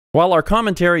While our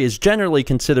commentary is generally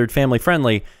considered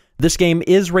family-friendly, this game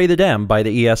is rated M by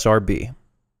the ESRB.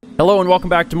 Hello and welcome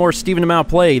back to more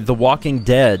StephenPlays The Walking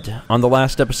Dead. On the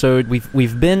last episode,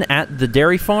 we've been at the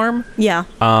dairy farm. Yeah.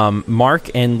 Mark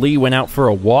and Lee went out for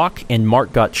a walk, and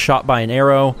Mark got shot by an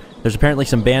arrow. There's apparently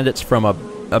some bandits from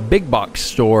a big box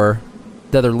store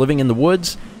that are living in the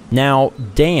woods. Now,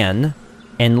 Dan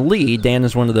and Lee, Dan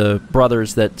is one of the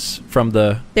brothers that's from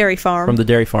the dairy farm.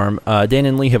 Dan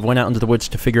and Lee have went out into the woods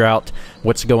to figure out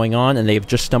what's going on, and they've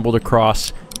just stumbled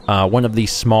across one of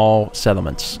these small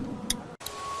settlements.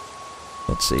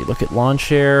 Let's see, look at lawn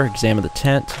chair, examine the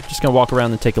tent. Just gonna walk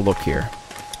around and take a look here.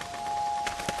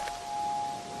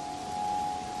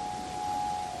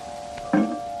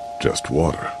 Just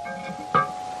water.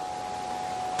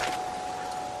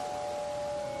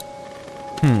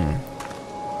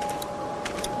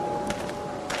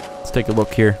 Let's take a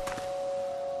look here.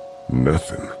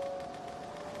 Nothing.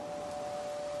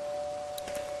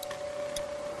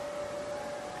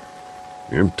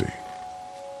 Empty.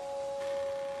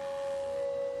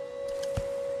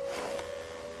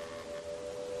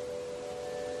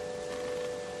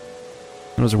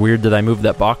 It was weird that I moved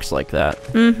that box like that.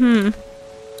 Mm-hmm.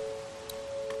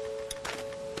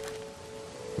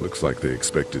 Looks like they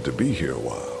expected to be here a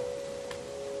while.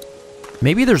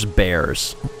 Maybe there's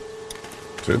bears.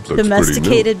 Tent looks Domesticated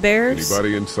pretty new. bears?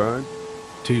 Anybody inside?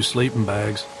 2 sleeping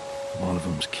bags. One of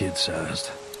them's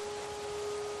kid-sized.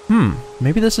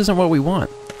 Maybe this isn't what we want.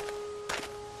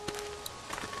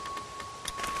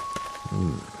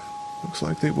 Looks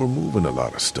like they were moving a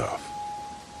lot of stuff.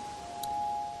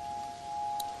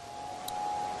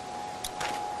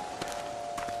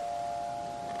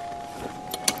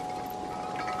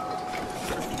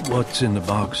 What's in the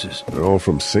boxes? They're all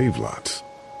from save lots.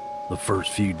 The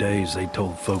first few days they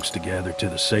told folks to gather to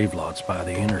the save lots by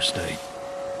the interstate.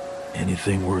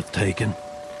 Anything worth taking?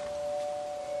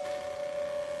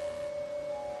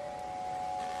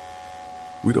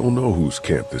 We don't know whose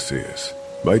camp this is.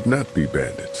 Might not be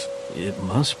bandits. It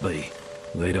must be.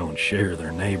 They don't share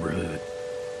their neighborhood.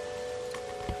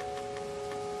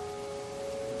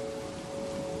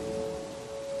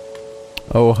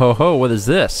 Oh ho ho, what is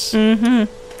this?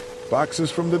 Boxes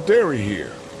from the dairy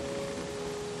here.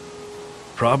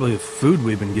 Probably the food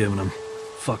we've been giving them.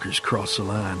 Fuckers cross the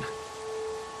line.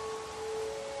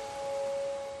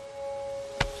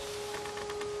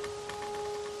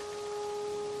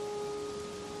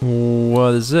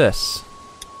 What is this?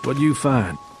 What'd you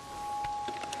find?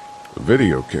 A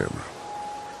video camera.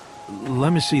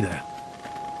 Let me see that.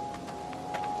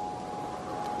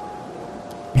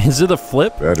 Is it a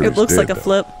flip? Battery's It looks dead, like a though.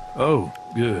 flip. Oh,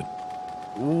 good.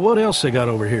 What else they got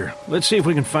over here? Let's see if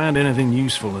we can find anything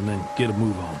useful and then get a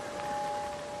move on.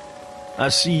 I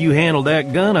see you handled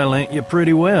that gun I lent you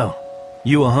pretty well.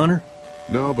 You a hunter?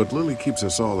 No, but Lily keeps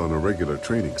us all on a regular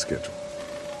training schedule.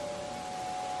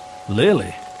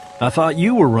 Lily? I thought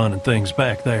you were running things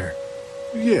back there.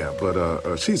 Yeah,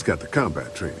 but she's got the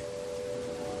combat training.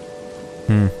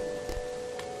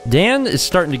 Dan is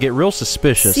starting to get real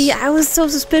suspicious. See, I was so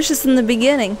suspicious in the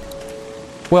beginning.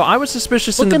 Well, I was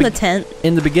suspicious Look in in the tent.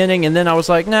 in the beginning, and then I was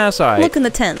like, nah, it's alright. Look in the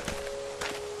tent.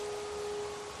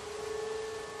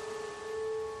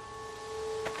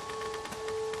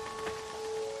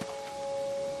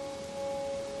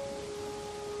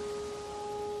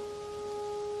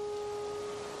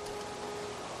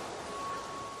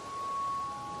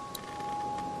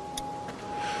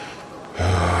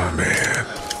 Oh, man.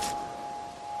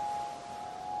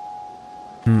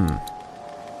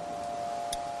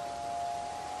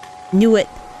 Knew it.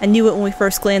 I knew it when we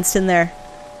first glanced in there.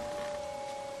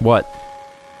 What?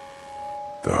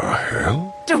 The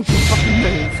hell? Don't you fucking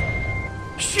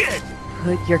move. Shit!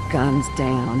 Put your guns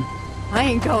down. I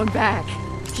ain't going back.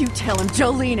 You tell him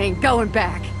Jolene ain't going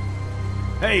back.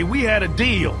 Hey, we had a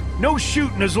deal. No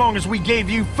shooting as long as we gave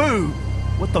you food.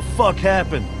 What the fuck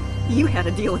happened? You had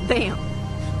a deal with them.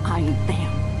 I ain't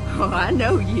them. Oh, I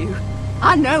know you.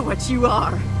 I know what you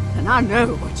are. And I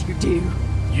know what you do.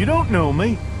 You don't know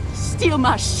me. Steal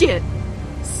my shit.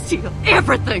 Steal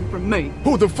everything from me.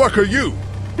 Who the fuck are you?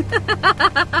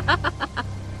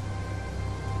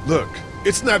 Look,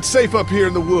 it's not safe up here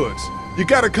in the woods. You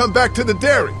gotta come back to the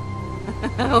dairy.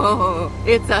 Oh,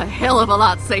 it's a hell of a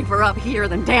lot safer up here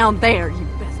than down there, you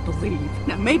best believe.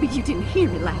 Now, maybe you didn't hear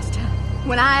me last time.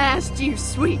 When I asked you,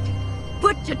 sweet,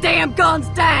 put your damn guns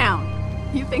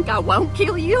down. You think I won't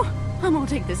kill you? I'm gonna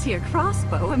take this here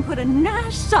crossbow and put a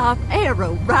nice sharp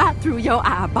arrow right through your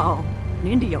eyeball and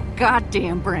into your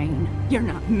goddamn brain. You're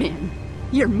not men.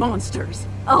 You're monsters.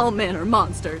 All men are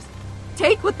monsters.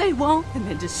 Take what they want and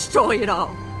then destroy it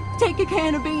all. Take a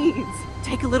can of beans.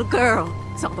 Take a little girl.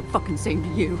 It's all the fucking same to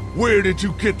you. Where did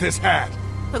you get this hat?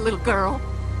 The little girl.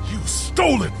 You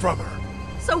stole it from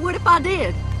her. So what if I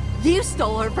did? You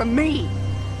stole her from me.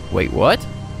 Wait, what?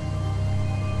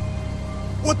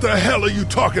 What the hell are you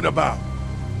talking about?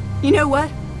 You know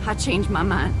what? I changed my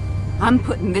mind. I'm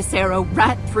putting this arrow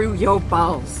right through your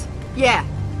balls. Yeah,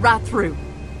 right through.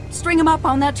 String them up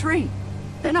on that tree.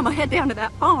 Then I'm gonna head down to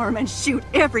that farm and shoot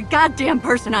every goddamn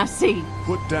person I see.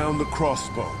 Put down the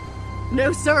crossbow.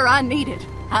 No, sir, I need it.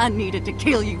 I need it to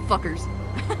kill you fuckers.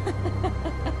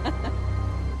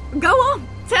 Go on,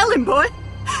 tell him, boy.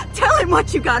 Tell him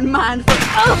what you got in mind for...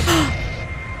 Oh.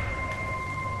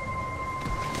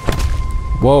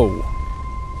 Whoa.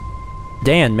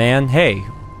 Dan, man, hey.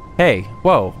 Hey,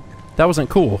 whoa. That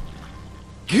wasn't cool.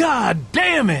 God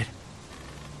damn it!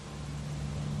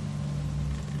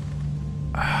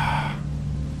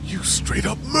 You straight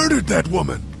up murdered that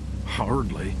woman.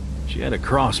 Hardly. She had a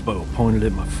crossbow pointed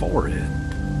at my forehead.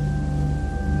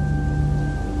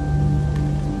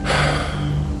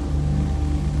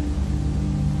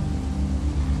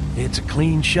 It's a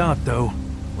clean shot, though.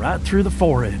 Right through the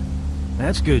forehead.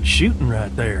 That's good shooting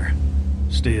right there.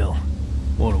 Still,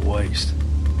 what a waste.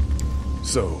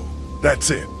 So, that's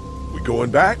it. We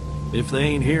going back? If they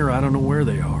ain't here, I don't know where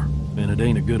they are. And it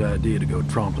ain't a good idea to go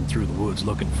tromping through the woods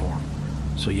looking for them.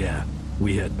 So yeah,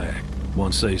 we head back.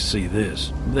 Once they see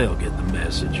this, they'll get the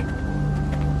message.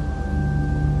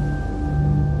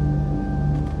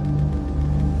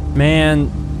 Man,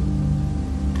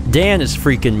 Dan is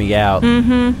freaking me out.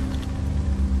 Mm-hmm.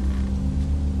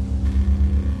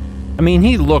 I mean,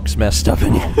 he looks messed up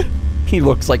and he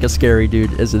looks like a scary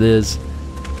dude as it is.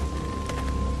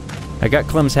 I got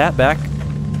Clem's hat back.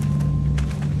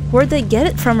 Where'd they get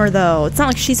it from her, though? It's not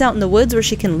like she's out in the woods where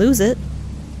she can lose it.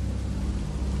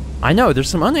 I know, there's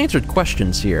some unanswered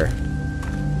questions here.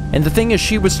 And the thing is,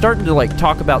 she was starting to, like,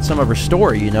 talk about some of her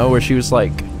story, you know, where she was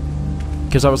like...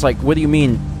 Because I was like, what do you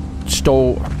mean,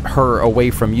 stole her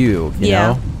away from you, you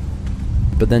know?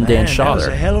 But then Dan shot that was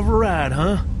her. a hell of a ride,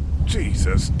 huh?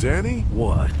 Jesus, Danny.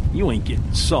 What? You ain't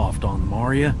getting soft on them,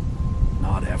 are ya?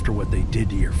 Not after what they did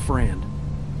to your friend.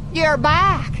 You're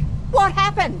back. What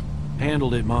happened?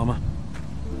 Handled it, Mama.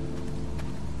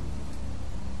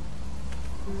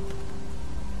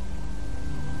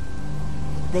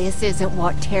 This isn't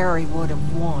what Terry would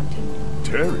have wanted.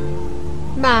 Terry?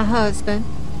 My husband.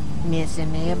 Miss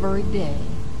him every day.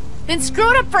 Then screw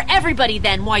it up for everybody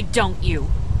then, why don't you?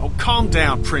 Oh, calm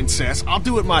down, princess. I'll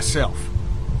do it myself.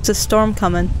 It's a storm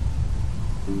coming.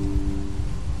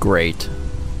 Great.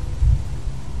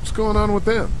 What's going on with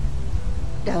them?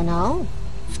 Dunno.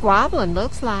 Squabbling,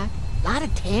 looks like. Lot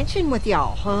of tension with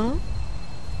y'all, huh?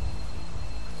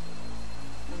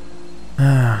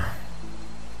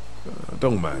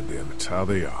 Don't mind them, it's how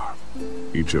they are.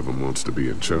 Each of them wants to be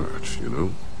in charge, you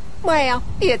know? Well,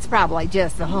 it's probably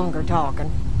just the hunger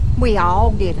talking. We all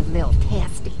get a little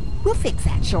testy. We'll fix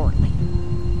that shortly.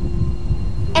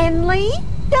 And Lee,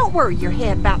 don't worry your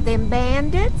head about them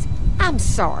bandits. I'm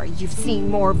sorry you've seen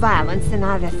more violence than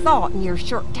I'd have thought in your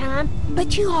short time,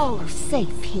 but you all are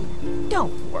safe here.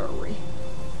 Don't worry.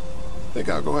 Think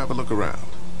I'll go have a look around.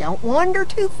 Don't wander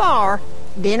too far.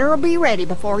 Dinner'll be ready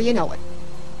before you know it.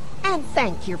 And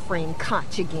thank your friend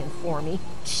Koch again for me.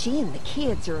 She and the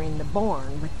kids are in the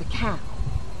barn with the cow.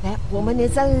 That woman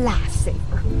is a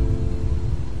lifesaver.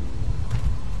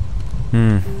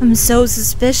 I'm so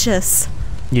suspicious.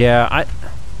 Yeah,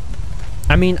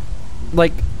 I mean,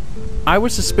 like, I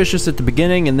was suspicious at the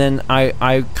beginning, and then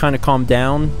I kind of calmed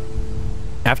down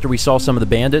after we saw some of the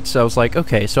bandits. I was like,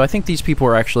 okay, so I think these people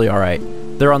are actually alright.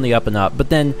 They're on the up and up. But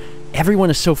then, everyone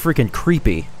is so freaking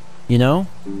creepy, you know?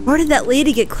 Where did that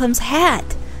lady get Clem's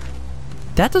hat?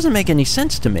 That doesn't make any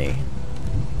sense to me.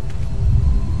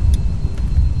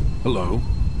 Hello.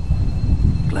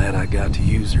 Glad I got to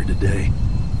use her today.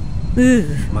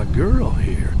 Ugh. My girl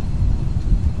here.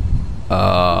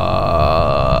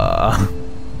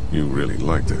 You really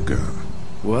like that gun.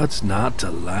 What's not to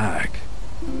like?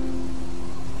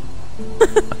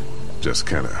 Just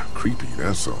kinda creepy,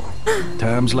 that's all.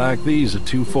 Times like these, a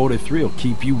 243 will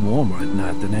keep you warmer at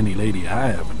night than any lady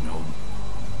I ever known.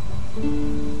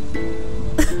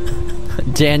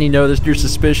 Danny noticed your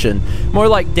suspicion. More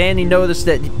like Danny noticed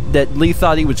that Lee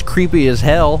thought he was creepy as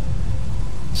hell.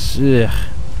 Ugh.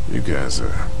 You guys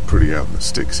are pretty out in the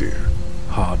sticks here.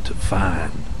 Hard to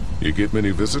find. You get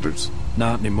many visitors?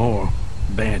 Not anymore.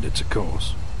 Bandits, of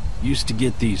course. Used to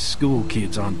get these school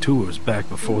kids on tours back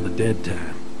before the dead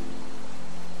time.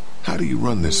 How do you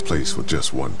run this place with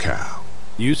just one cow?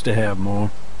 Used to have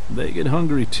more. They get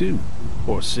hungry too.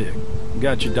 Or sick.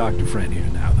 Got your doctor friend here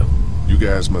now, though. You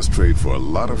guys must trade for a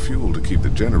lot of fuel to keep the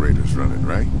generators running,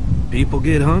 right? People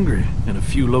get hungry, and a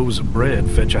few loaves of bread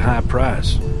fetch a high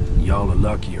price. Y'all are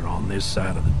luckier on this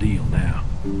side of the deal now.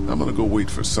 I'm gonna go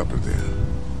wait for supper then.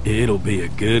 It'll be a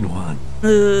good one.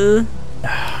 Oh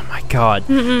my god.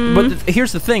 But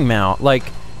here's the thing, Mal. Like,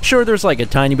 sure, there's like a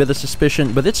tiny bit of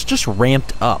suspicion, but it's just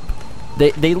ramped up.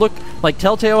 They look like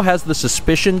Telltale has the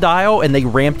suspicion dial, and they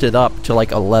ramped it up to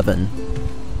like 11.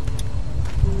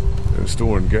 They're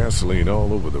storing gasoline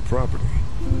all over the property.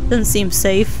 Doesn't seem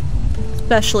safe,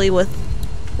 especially with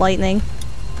lightning.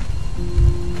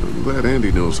 I'm glad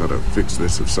Andy knows how to fix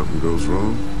this if something goes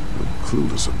wrong. I'm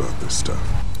clueless about this stuff.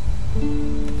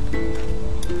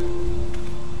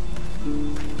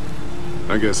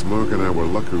 I guess Mark and I were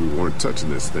lucky we weren't touching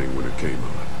this thing when it came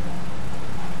on.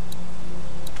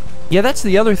 Yeah, that's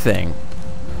the other thing.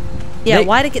 Yeah,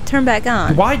 why did it get turned back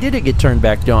on? Why did it get turned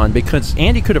back on? Because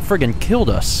Andy could have friggin' killed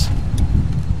us.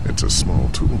 It's a small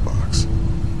toolbox.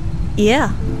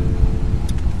 Yeah.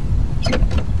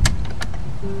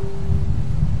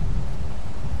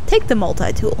 Take the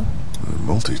multi-tool. A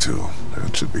multi-tool.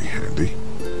 That should be handy.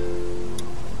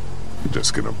 I'm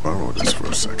just gonna borrow this for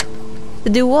a second. To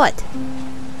do what?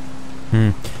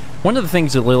 One of the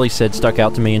things that Lily said stuck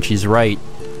out to me, and she's right,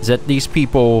 is that these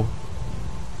people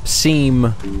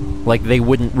seem like they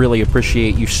wouldn't really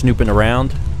appreciate you snooping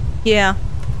around. Yeah.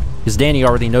 Because Danny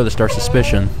already noticed our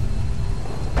suspicion.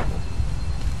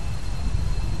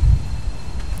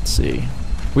 Let's see.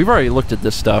 We've already looked at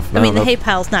this stuff. I mean, the hay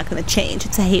pile's not going to change.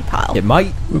 It's a hay pile. It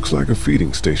might. Looks like a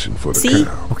feeding station for the See?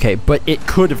 cow. Okay, but it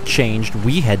could have changed.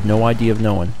 We had no idea of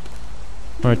knowing.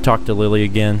 I'm going to talk to Lily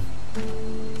again.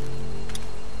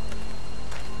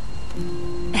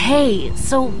 Hey,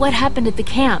 so what happened at the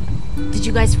camp? Did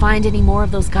you guys find any more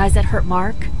of those guys that hurt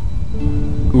Mark?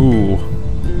 Ooh.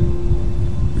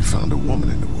 We found a woman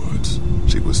in the woods.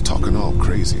 She was talking all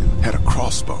crazy and had a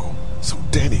crossbow. So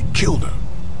Danny killed her.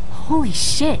 Holy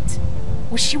shit.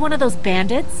 Was she one of those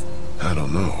bandits? I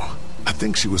don't know. I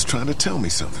think she was trying to tell me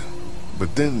something.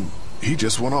 But then he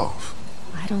just went off.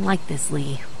 I don't like this,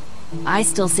 Lee. I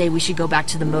still say we should go back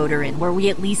to the motor inn where we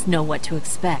at least know what to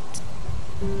expect.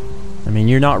 I mean,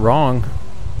 you're not wrong.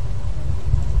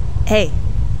 Hey.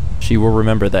 She will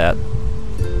remember that.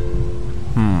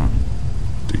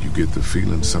 Do you get the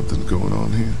feeling something's going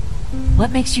on here?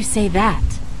 What makes you say that?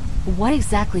 What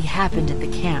exactly happened at the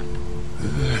camp?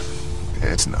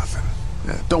 It's nothing.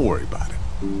 Don't worry about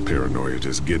it. Paranoia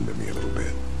just getting to me a little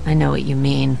bit. I know what you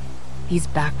mean. These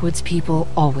backwoods people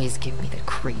always give me the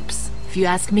creeps. If you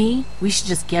ask me, we should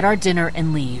just get our dinner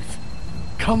and leave.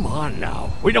 Come on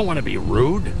now. We don't want to be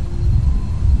rude.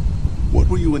 What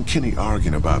were you and Kenny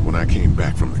arguing about when I came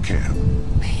back from the camp?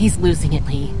 He's losing it,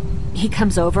 Lee. He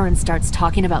comes over and starts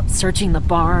talking about searching the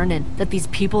barn and that these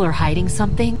people are hiding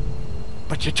something.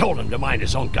 But you told him to mind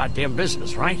his own goddamn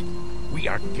business, right? We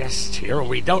are guests here.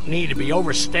 We don't need to be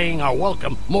overstaying our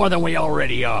welcome more than we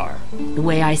already are. The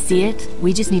way I see it,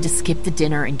 we just need to skip the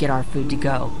dinner and get our food to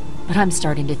go. But I'm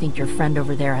starting to think your friend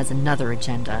over there has another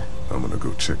agenda. I'm gonna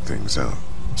go check things out.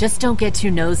 Just don't get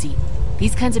too nosy.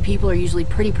 These kinds of people are usually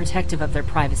pretty protective of their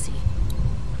privacy.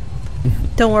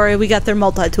 Don't worry, we got their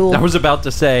multi-tool. I was about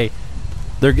to say,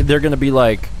 they're gonna be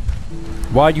like,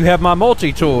 why'd you have my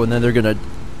multi-tool? And then they're gonna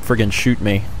friggin' shoot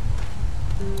me.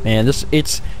 Man,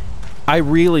 I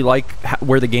really like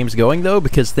where the game's going, though,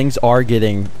 because things are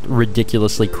getting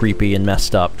ridiculously creepy and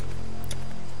messed up.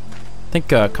 I think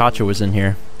Katja was in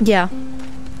here. Yeah.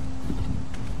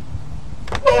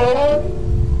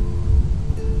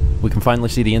 We can finally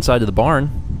see the inside of the barn.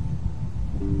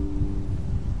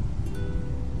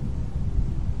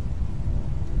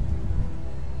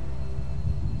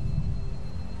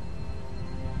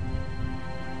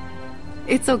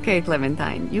 It's okay,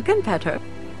 Clementine. You can pet her.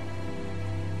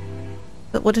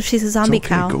 But what if she's a zombie It's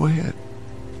okay, cow? go ahead.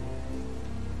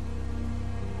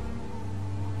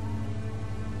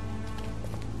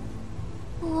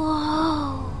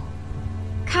 Whoa.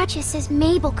 Katja says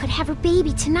Mabel could have her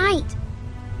baby tonight.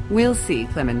 We'll see,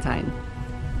 Clementine.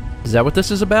 Is that what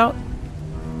this is about?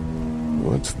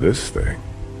 What's this thing?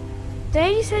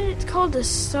 Daddy said it's called a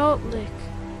salt lick.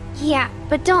 Yeah,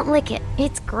 but don't lick it.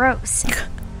 It's gross.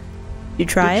 You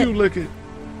try Did it? you lick it?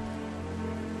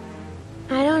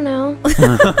 I don't know.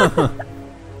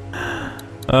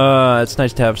 It's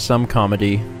nice to have some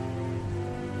comedy.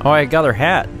 Oh, I got her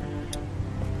hat.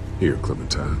 Here,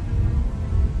 Clementine.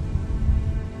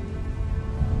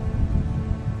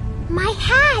 My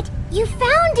hat! You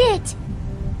found it!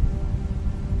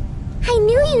 I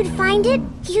knew you'd find it.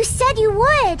 You said you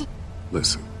would.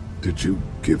 Listen, did you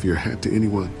give your hat to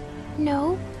anyone?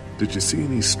 No. Did you see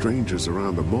any strangers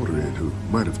around the motor inn who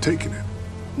might have taken it?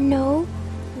 No.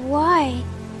 Why?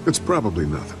 It's probably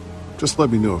nothing. Just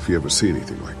let me know if you ever see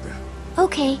anything like that.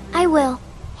 Okay, I will.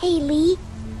 Hey, Lee.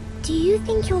 Do you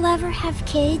think you'll ever have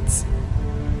kids?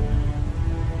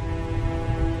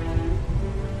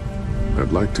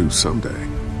 I'd like to someday.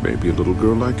 Maybe a little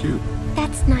girl like you.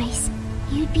 That's nice.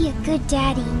 You'd be a good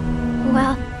daddy.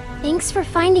 Well, thanks for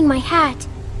finding my hat.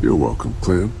 You're welcome,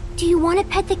 Clem. Do you want to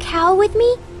pet the cow with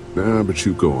me? Nah, but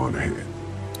you go on ahead.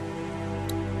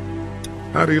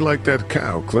 How do you like that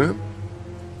cow, Clem?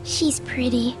 She's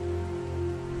pretty.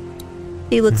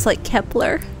 He looks like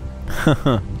Kepler.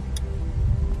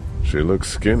 She looks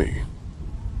skinny.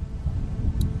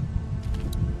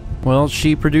 Well,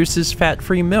 she produces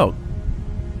fat-free milk.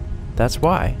 That's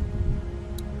why.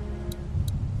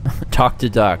 Talk to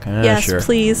Duck. Yes, sure.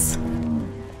 please.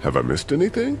 Have I missed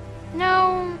anything?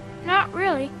 No, not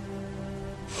really.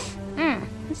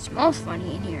 It smells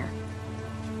funny in here.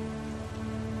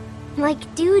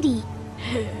 Like duty.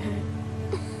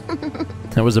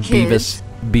 That was a Kids.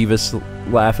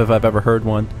 Beavis laugh if I've ever heard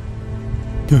one.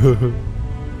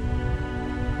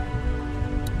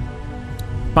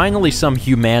 Finally, some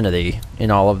humanity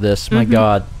in all of this. My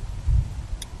God.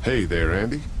 Hey there,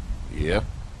 Andy. Yeah?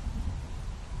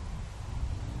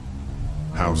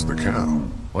 How's the cow?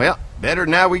 Well, better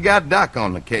now we got Doc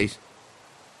on the case.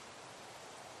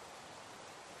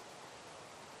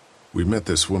 We met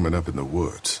this woman up in the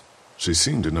woods. She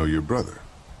seemed to know your brother.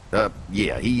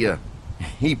 Yeah,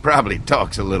 he probably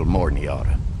talks a little more than he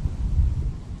oughta.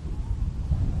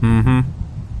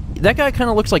 That guy kind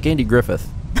of looks like Andy Griffith.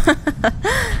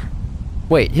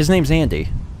 Wait, his name's Andy.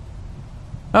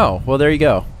 Oh, well, there you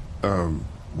go.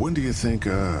 When do you think,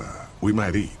 we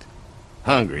might eat?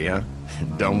 Hungry, huh?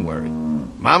 Don't worry.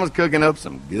 Mama's cooking up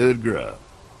some good grub.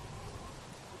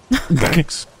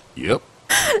 Thanks. Yep.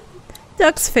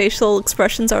 Duck's facial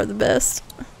expressions are the best.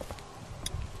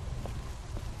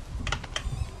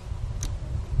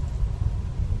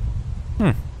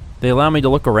 They allow me to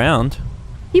look around.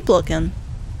 Keep looking.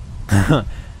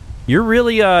 You're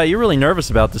really nervous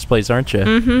about this place, aren't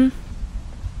you?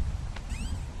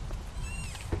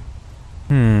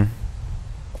 Do.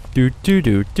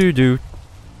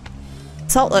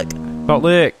 Salt lick. Salt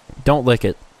lick. Don't lick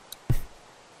it.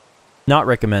 Not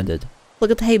recommended. Look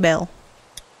at the hay bale.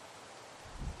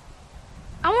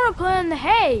 I want to play in the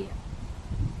hay.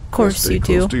 Of course Stay you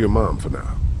close do. to your mom for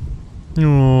now.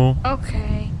 No.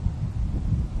 Okay.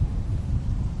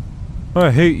 I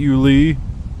hate you, Lee.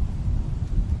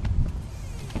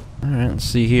 Alright, let's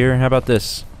see here. How about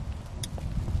this?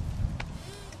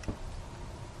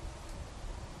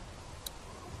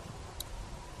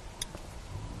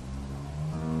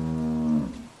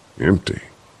 Empty.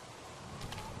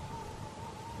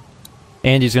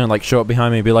 Andy's gonna like show up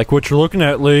behind me and be like, "What you looking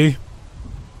at, Lee?"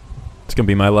 It's gonna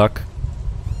be my luck.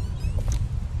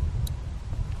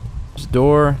 There's a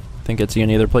door. Think I'd see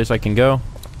any other place I can go.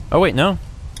 Oh wait, no.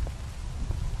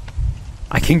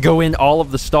 I can go in all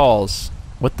of the stalls.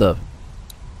 What the?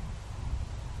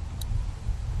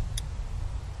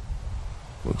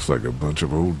 Looks like a bunch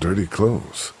of old dirty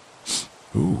clothes.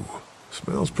 Ooh,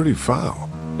 smells pretty foul.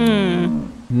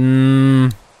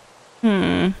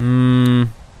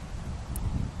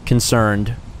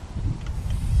 Concerned.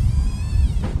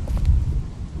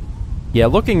 Yeah,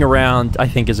 looking around, I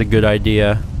think, is a good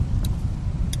idea.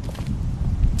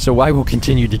 So I will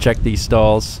continue to check these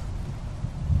stalls.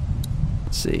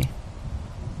 Let's see.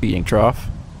 Feeding trough.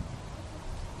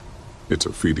 It's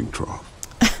a feeding trough.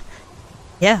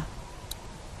 Yeah.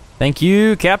 Thank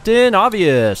you, Captain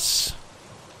Obvious.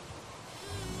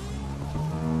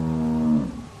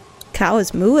 Cow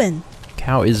is mooing.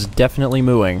 Cow is definitely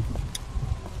mooing.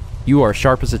 You are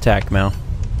sharp as a tack, Mal.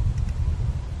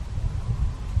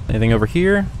 Anything over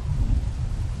here?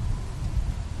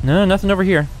 No, nothing over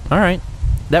here. Alright.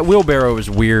 That wheelbarrow is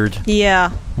weird. Yeah.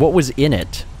 What was in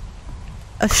it?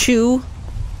 A shoe.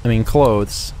 I mean,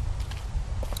 clothes.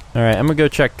 Alright, I'm gonna go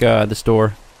check this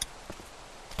door.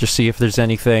 Just see if there's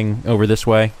anything over this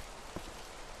way.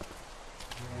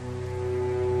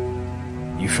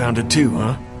 You found it too,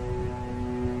 huh?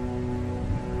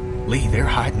 Lee, they're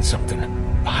hiding something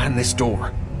behind this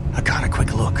door. I got a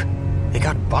quick look. They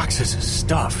got boxes of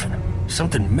stuff and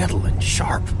something metal and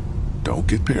sharp. Don't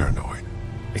get paranoid.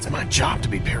 It's my job to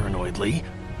be paranoid, Lee.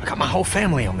 I got my whole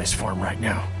family on this farm right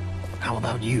now. How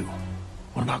about you?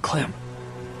 What about Clem?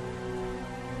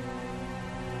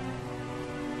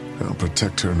 I'll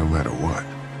protect her no matter what.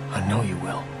 I know you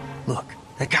will. Look,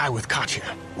 that guy with Katya,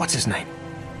 what's his name?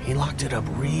 He locked it up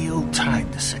real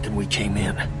tight the second we came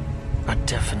in. I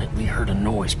definitely heard a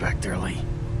noise back there, Lee.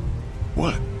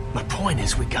 What? My point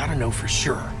is, we gotta know for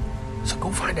sure. So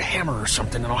go find a hammer or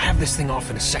something, and I'll have this thing off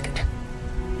in a second.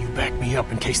 You back me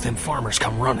up in case them farmers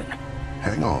come running.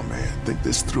 Hang on, man. Think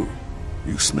this through.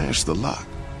 You smashed the lock.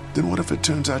 Then what if it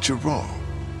turns out you're wrong?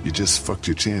 You just fucked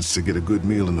your chance to get a good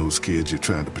meal in those kids you're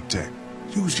trying to protect.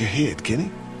 Use your head,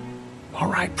 Kenny.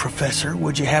 All right, Professor,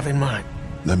 what'd you have in mind?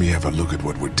 Let me have a look at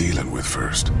what we're dealing with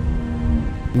first.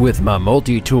 With my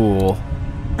multi-tool.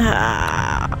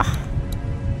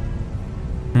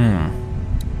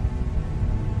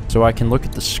 So I can look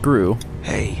at the screw.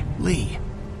 Hey, Lee,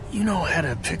 you know how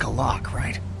to pick a lock,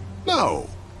 right? No.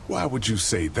 Why would you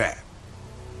say that?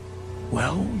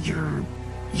 Well, you're,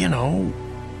 you know,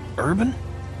 urban?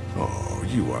 Oh,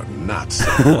 you are not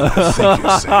saying what I think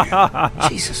you're saying.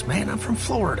 Jesus, man, I'm from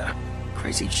Florida.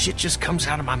 Crazy shit just comes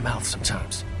out of my mouth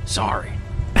sometimes. Sorry.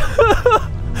 That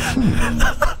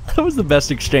was the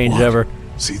best exchange ever.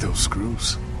 See those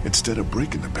screws? Instead of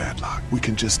breaking the padlock, we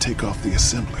can just take off the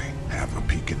assembly, have a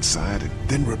peek inside, and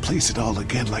then replace it all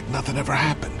again like nothing ever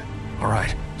happened. All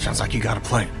right, sounds like you got a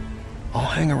plan. I'll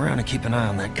hang around and keep an eye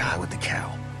on that guy with the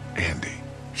cow. Andy.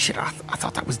 Shit, I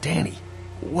thought that was Danny.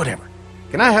 Whatever.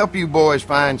 Can I help you boys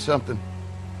find something?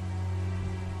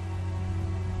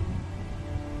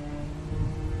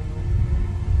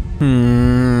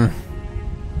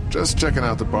 Just checking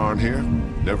out the barn here.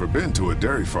 Never been to a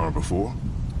dairy farm before.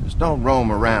 Just don't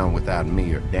roam around without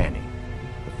me or Danny.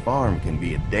 The farm can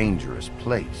be a dangerous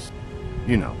place.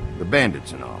 You know, the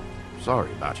bandits and all.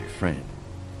 Sorry about your friend.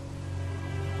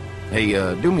 Hey,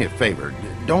 do me a favor.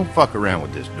 Don't fuck around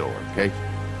with this door, okay?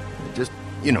 Just,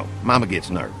 you know, Mama gets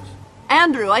nervous.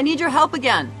 Andrew, I need your help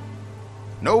again.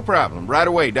 No problem. Right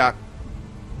away, Doc.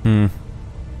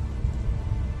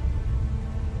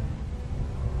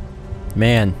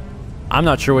 Man, I'm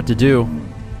not sure what to do.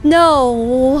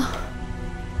 No.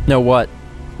 No what?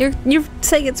 You're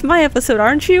saying it's my episode,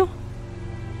 aren't you?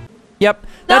 Yep,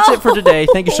 that's it for today.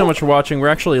 Thank you so much for watching. We're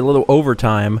actually a little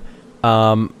overtime.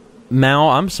 Mal,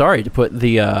 I'm sorry to put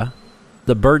the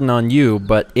burden on you,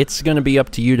 but it's going to be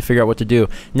up to you to figure out what to do.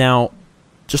 Now,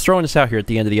 just throwing this out here at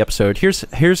the end of the episode,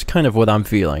 here's kind of what I'm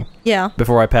feeling. Yeah.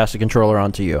 Before I pass the controller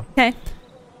on to you. Okay.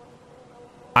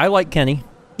 I like Kenny.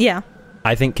 Yeah.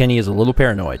 I think Kenny is a little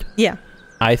paranoid. Yeah.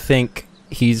 I think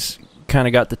he's kind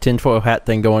of got the tinfoil hat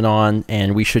thing going on,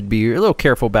 and we should be a little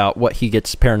careful about what he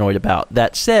gets paranoid about.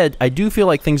 That said, I do feel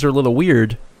like things are a little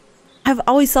weird. I've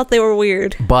always thought they were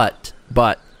weird. But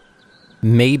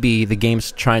maybe the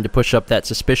game's trying to push up that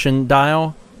suspicion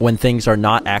dial when things are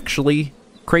not actually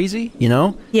crazy, you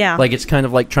know? Yeah. Like, it's kind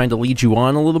of like trying to lead you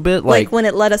on a little bit. Like when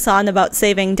it led us on about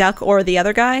saving Duck or the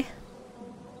other guy?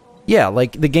 Yeah,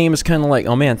 like, the game is kind of like,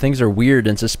 oh man, things are weird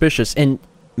and suspicious, and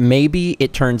maybe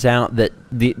it turns out that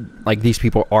these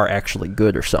people are actually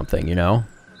good or something, you know?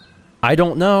 I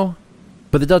don't know,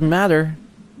 but it doesn't matter,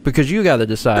 because you gotta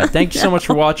decide. Thank you so much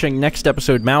for watching. Next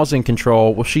episode, Mal's in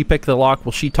control. Will she pick the lock?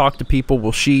 Will she talk to people?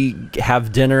 Will she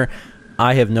have dinner?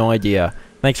 I have no idea.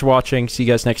 Thanks for watching. See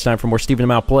you guys next time for more Stephen and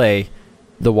Mal play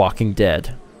The Walking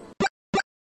Dead.